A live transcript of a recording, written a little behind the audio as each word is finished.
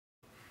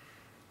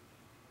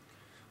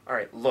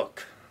Alright,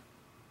 look.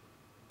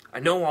 I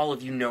know all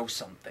of you know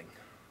something.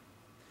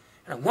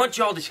 And I want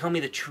y'all to tell me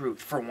the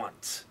truth for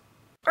once.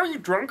 Are you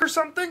drunk or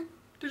something?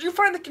 Did you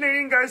find the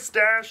Canadian guy's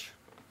stash?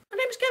 My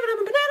name is Kevin, I'm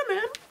a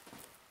banana man.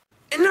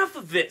 Enough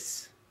of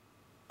this!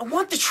 I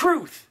want the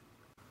truth!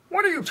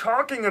 What are you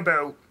talking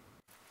about?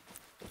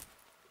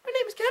 My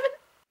name is Kevin.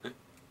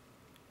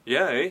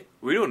 Yeah, eh?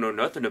 We don't know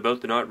nothing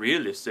about the not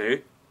realists, eh?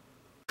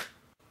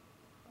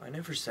 I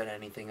never said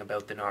anything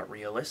about the not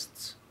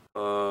realists.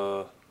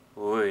 Oh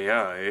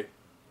yeah, eh?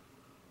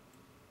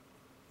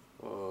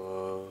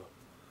 Well,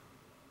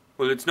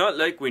 it's not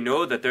like we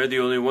know that they're the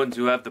only ones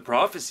who have the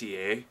prophecy,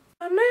 eh?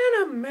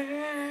 Banana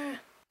man.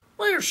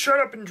 Will you shut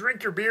up and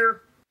drink your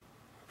beer?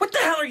 What the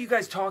hell are you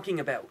guys talking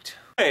about?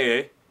 Hey,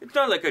 eh? It's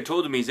not like I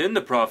told him he's in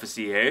the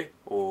prophecy, eh?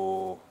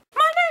 Oh.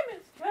 My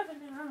name is Kevin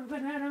and I'm a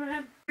banana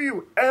man. Do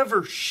you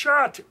ever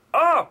shut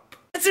up?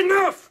 That's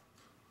enough!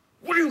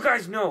 What do you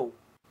guys know?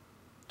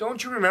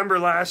 Don't you remember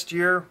last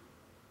year?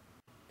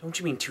 Don't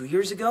you mean 2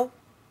 years ago?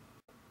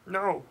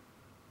 No.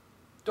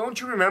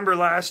 Don't you remember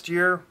last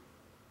year?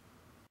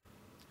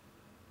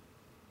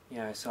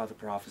 Yeah, I saw the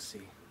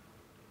prophecy.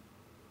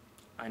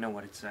 I know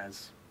what it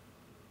says.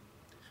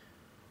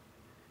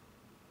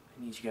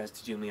 I need you guys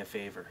to do me a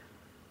favor.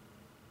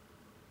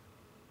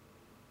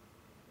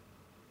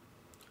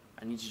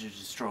 I need you to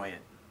destroy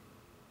it.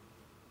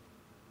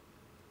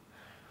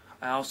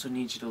 I also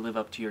need you to live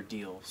up to your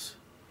deals.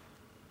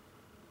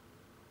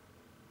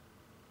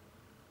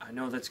 I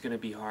know that's gonna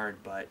be hard,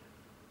 but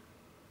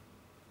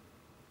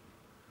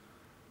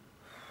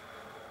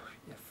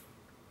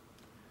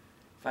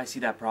if I see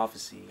that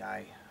prophecy,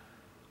 I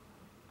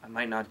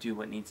might not do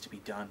what needs to be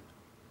done.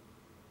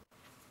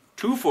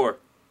 2-4.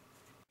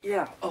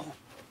 Yeah, oh.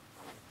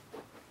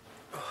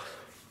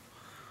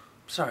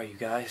 Sorry, you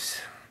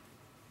guys.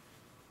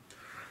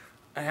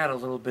 I had a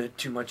little bit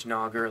too much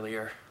nog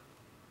earlier.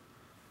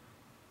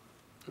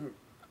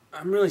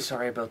 I'm really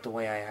sorry about the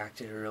way I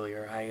acted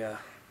earlier.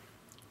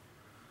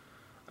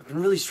 I've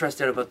been really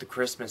stressed out about the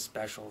Christmas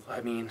special.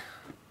 I mean,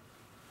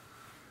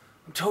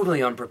 I'm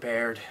totally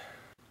unprepared.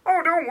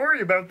 Oh, don't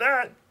worry about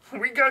that.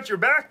 We got your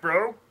back,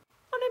 bro.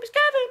 My name is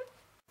Kevin.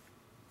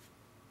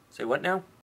 Say what now?